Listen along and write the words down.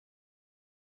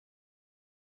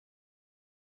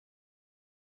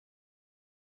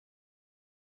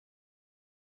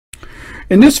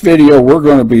In this video, we're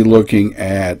going to be looking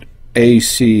at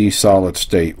AC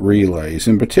solid-state relays.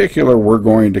 In particular, we're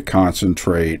going to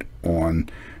concentrate on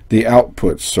the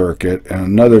output circuit. In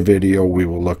another video, we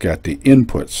will look at the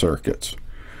input circuits.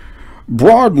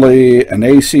 Broadly, an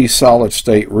AC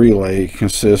solid-state relay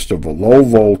consists of a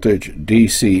low-voltage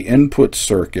DC input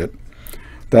circuit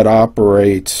that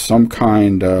operates some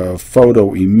kind of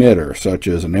photo emitter, such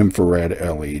as an infrared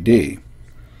LED.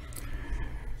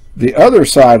 The other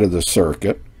side of the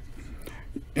circuit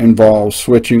involves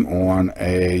switching on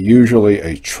usually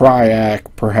a Triac,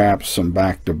 perhaps some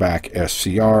back-to-back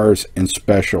SCRs in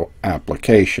special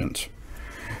applications.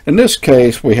 In this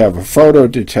case, we have a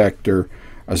photodetector,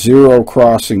 a zero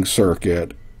crossing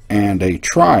circuit, and a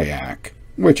Triac,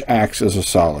 which acts as a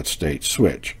solid-state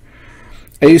switch.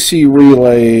 AC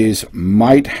relays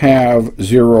might have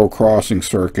zero crossing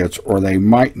circuits, or they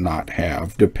might not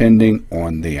have, depending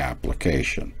on the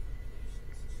application.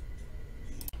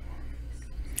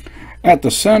 At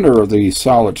the center of these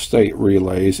solid-state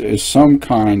relays is some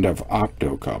kind of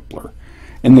optocoupler.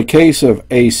 In the case of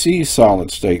AC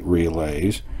solid-state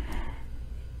relays,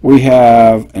 we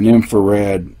have an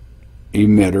infrared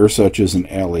emitter such as an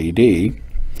LED,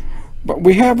 but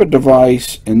we have a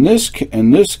device in this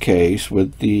case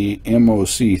with the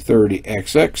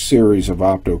MOC30XX series of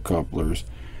optocouplers,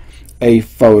 a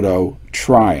photo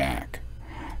Triac.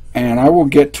 And I will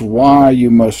get to why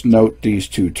you must note these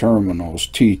two terminals,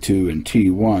 T2 and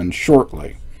T1,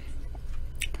 shortly.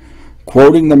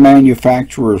 Quoting the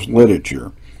manufacturer's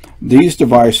literature, these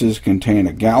devices contain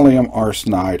a gallium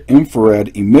arsenide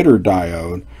infrared emitter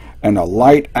diode and a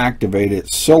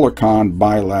light-activated silicon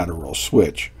bilateral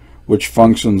switch, which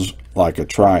functions like a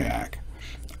Triac.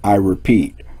 I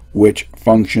repeat, which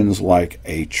functions like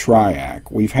a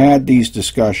Triac. We've had these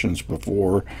discussions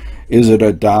before. Is it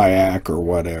a diac or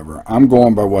whatever? I'm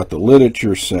going by what the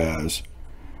literature says.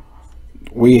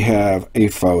 We have a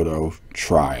photo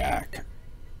Triac.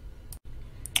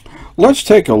 Let's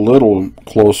take a little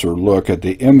closer look at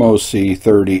the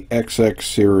MOC30XX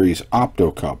series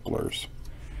optocouplers.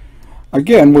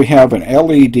 Again, we have an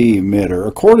LED emitter.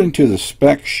 According to the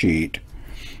spec sheet,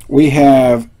 we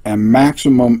have a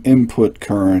maximum input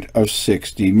current of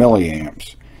 60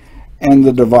 milliamps. And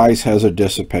the device has a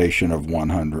dissipation of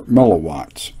 100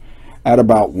 milliwatts at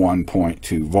about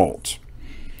 1.2 volts.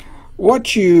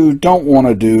 What you don't want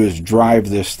to do is drive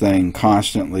this thing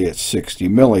constantly at 60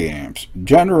 milliamps.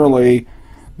 Generally,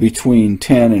 between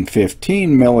 10 and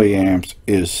 15 milliamps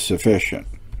is sufficient.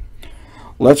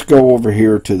 Let's go over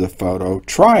here to the photo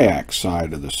Triac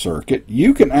side of the circuit.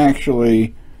 You can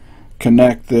actually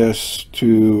connect this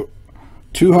to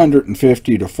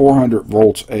 250 to 400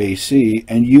 volts AC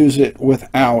and use it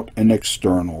without an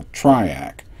external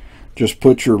Triac. Just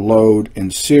put your load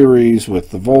in series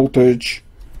with the voltage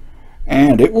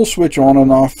and it will switch on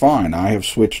and off fine. I have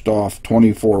switched off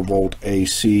 24 volt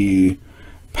AC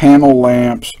panel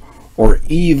lamps or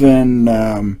even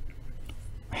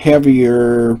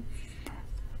heavier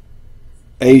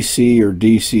AC or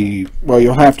DC. Well,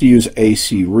 you'll have to use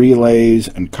AC relays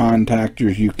and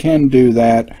contactors. You can do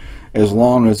that as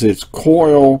long as its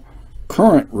coil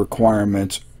current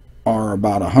requirements are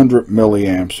about 100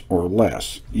 milliamps or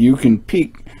less. You can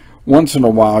peak once in a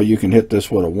while. You can hit this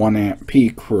with a 1 amp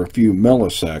peak for a few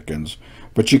milliseconds,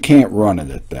 but you can't run it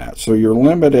at that. So you're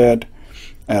limited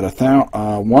at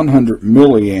 100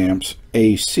 milliamps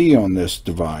AC on this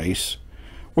device,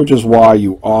 which is why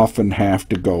you often have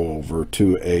to go over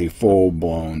to a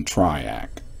full-blown Triac.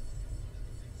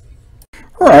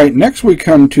 Alright, next we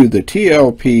come to the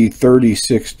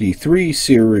TLP3063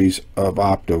 series of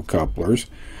optocouplers,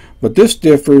 but this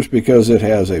differs because it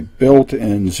has a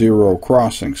built-in zero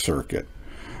crossing circuit,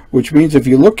 which means if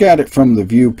you look at it from the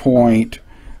viewpoint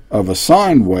of a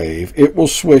sine wave, it will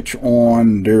switch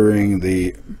on during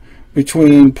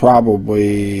between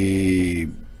probably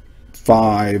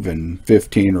 5 and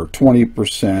 15 or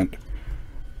 20%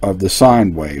 of the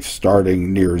sine wave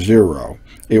starting near zero.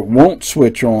 It won't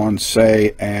switch on,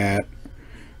 say, at,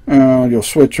 you'll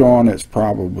switch on, it's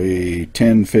probably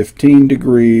 10-15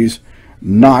 degrees,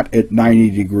 not at 90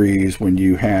 degrees when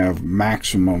you have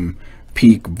maximum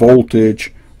peak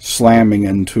voltage slamming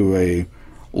into a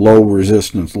low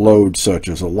resistance load such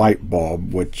as a light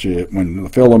bulb, which when the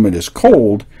filament is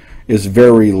cold is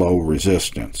very low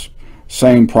resistance.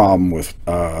 Same problem with,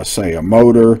 say, a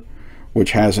motor,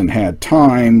 which hasn't had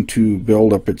time to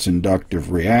build up its inductive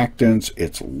reactance,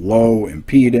 its low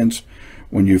impedance.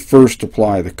 When you first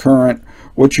apply the current,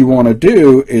 what you want to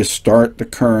do is start the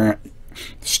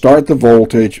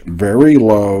voltage very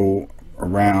low,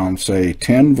 around say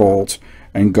 10 volts,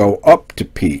 and go up to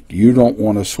peak. You don't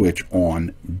want to switch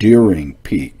on during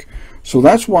peak. So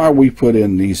that's why we put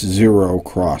in these zero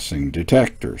crossing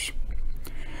detectors.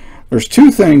 There's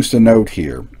two things to note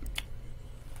here.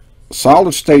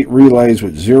 Solid state relays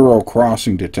with zero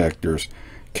crossing detectors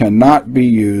cannot be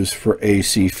used for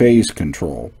AC phase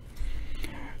control.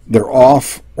 They're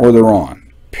off or they're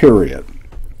on, period.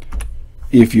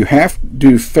 If you have to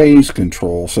do phase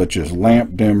control, such as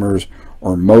lamp dimmers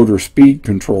or motor speed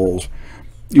controls,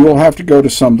 you will have to go to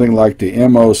something like the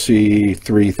MOC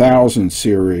 3000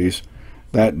 series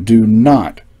that do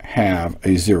not have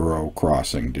a zero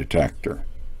crossing detector.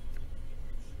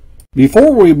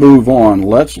 Before we move on,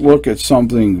 let's look at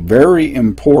something very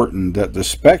important that the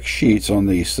spec sheets on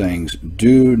these things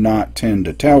do not tend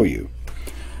to tell you.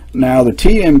 Now, the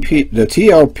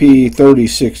TLP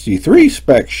 3063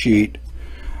 spec sheet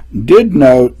did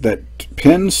note that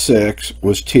pin 6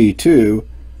 was T2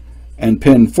 and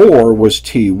pin 4 was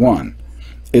T1.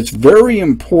 It's very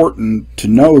important to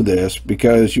know this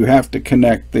because you have to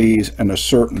connect these in a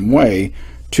certain way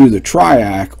to the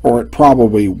Triac or it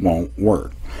probably won't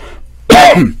work.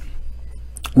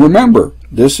 Remember,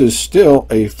 this is still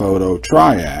a photo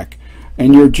Triac,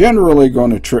 and you're generally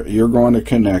going to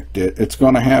connect it. It's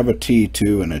going to have a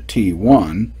T2 and a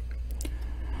T1,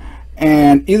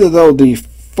 and either though the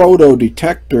photo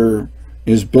detector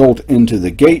is built into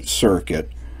the gate circuit,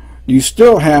 you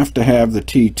still have to have the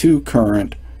T2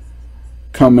 current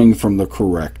coming from the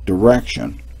correct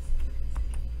direction.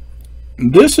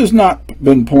 This has not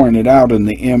been pointed out in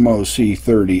the MOC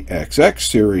 30 XX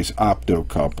series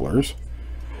optocouplers,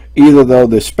 either though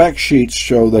the spec sheets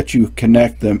show that you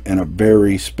connect them in a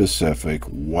very specific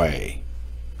way.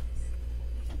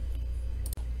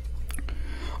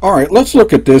 Alright, let's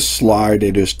look at this slide.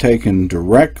 It is taken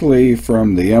directly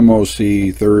from the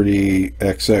MOC 30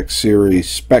 XX series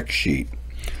spec sheet.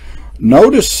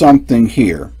 Notice something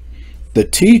here. The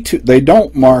T2, they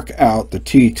don't mark out the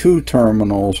T2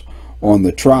 terminals on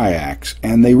the Triacs,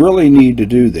 and they really need to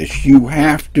do this. You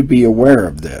have to be aware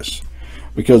of this,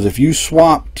 because if you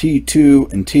swap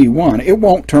T2 and T1, it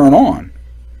won't turn on.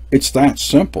 It's that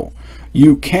simple.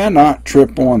 You cannot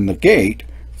trip on the gate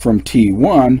from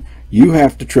T1. You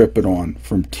have to trip it on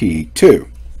from T2.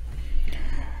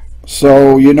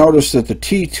 So you notice that the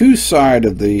T2 side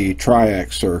of the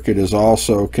Triac circuit is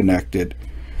also connected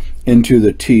into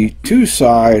the T2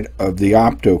 side of the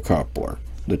optocoupler.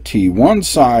 The T1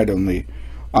 side on the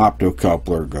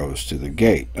optocoupler goes to the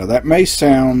gate. Now that may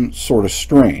sound sort of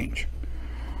strange,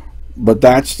 but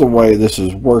that's the way this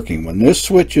is working. When this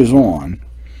switch is on,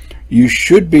 you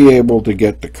should be able to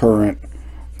get the current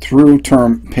through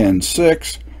pin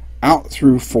 6, out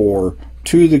through 4,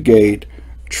 to the gate,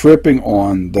 tripping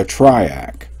on the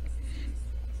Triac.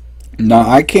 Now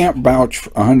I can't vouch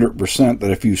 100%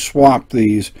 that if you swap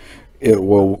these, it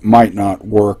might not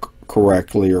work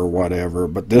correctly or whatever,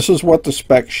 but this is what the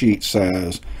spec sheet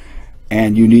says,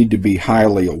 and you need to be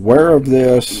highly aware of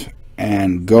this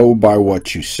and go by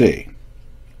what you see.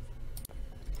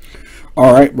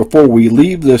 Alright, before we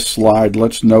leave this slide,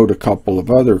 let's note a couple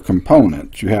of other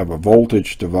components. You have a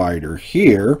voltage divider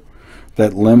here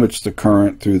that limits the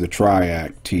current through the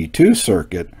Triac T2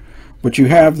 circuit, but you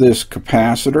have this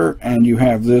capacitor and you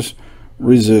have this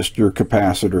resistor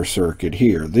capacitor circuit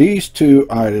here. These two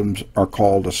items are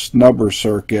called a snubber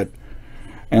circuit,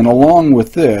 and along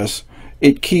with this,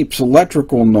 it keeps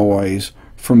electrical noise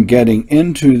from getting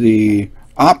into the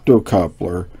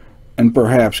optocoupler and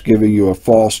perhaps giving you a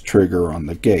false trigger on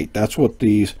the gate. That's what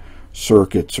these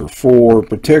circuits are for,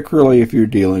 particularly if you're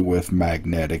dealing with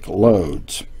magnetic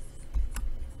loads.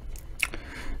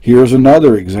 Here's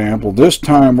another example. This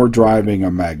time we're driving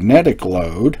a magnetic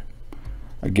load.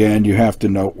 Again, you have to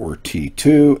note where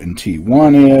T2 and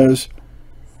T1 is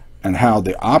and how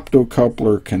the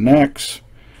optocoupler connects.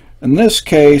 In this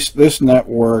case, this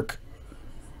network,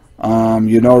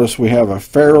 you notice we have a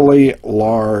fairly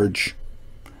large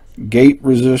gate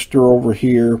resistor over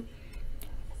here.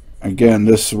 Again,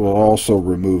 this will also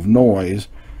remove noise.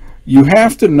 You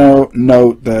have to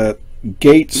note that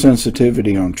gate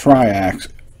sensitivity on Triacs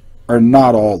are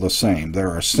not all the same. There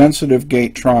are sensitive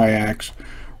gate Triacs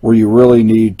where you really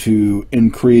need to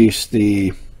increase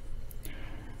the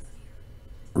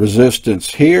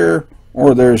resistance here,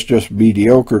 or there's just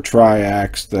mediocre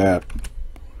Triacs that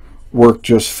work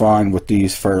just fine with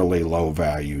these fairly low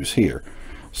values here.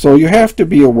 So you have to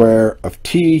be aware of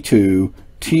T2,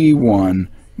 T1,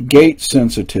 gate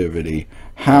sensitivity,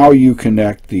 how you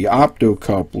connect the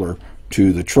optocoupler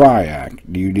to the Triac.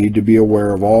 You need to be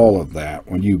aware of all of that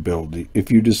when you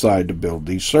if you decide to build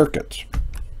these circuits.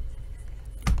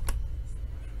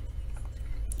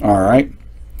 Alright,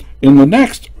 In the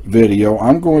next video,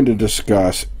 I'm going to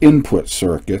discuss input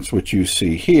circuits, which you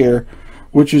see here,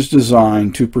 which is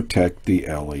designed to protect the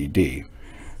LED.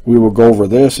 We will go over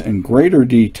this in greater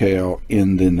detail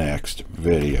in the next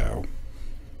video.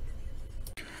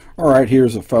 Alright,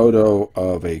 here's a photo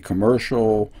of a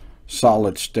commercial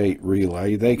solid-state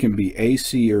relay. They can be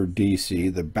AC or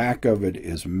DC. The back of it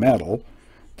is metal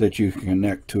that you can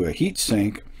connect to a heat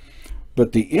sink,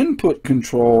 but the input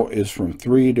control is from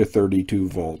 3 to 32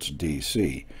 volts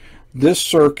DC. This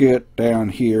circuit down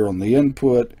here on the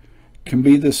input can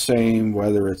be the same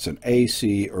whether it's an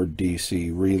AC or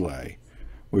DC relay,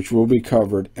 which will be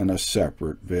covered in a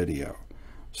separate video.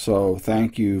 So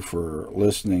thank you for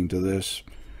listening to this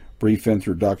brief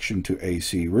introduction to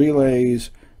AC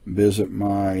relays. Visit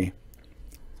my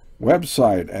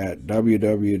website at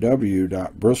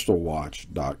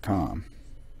www.bristolwatch.com.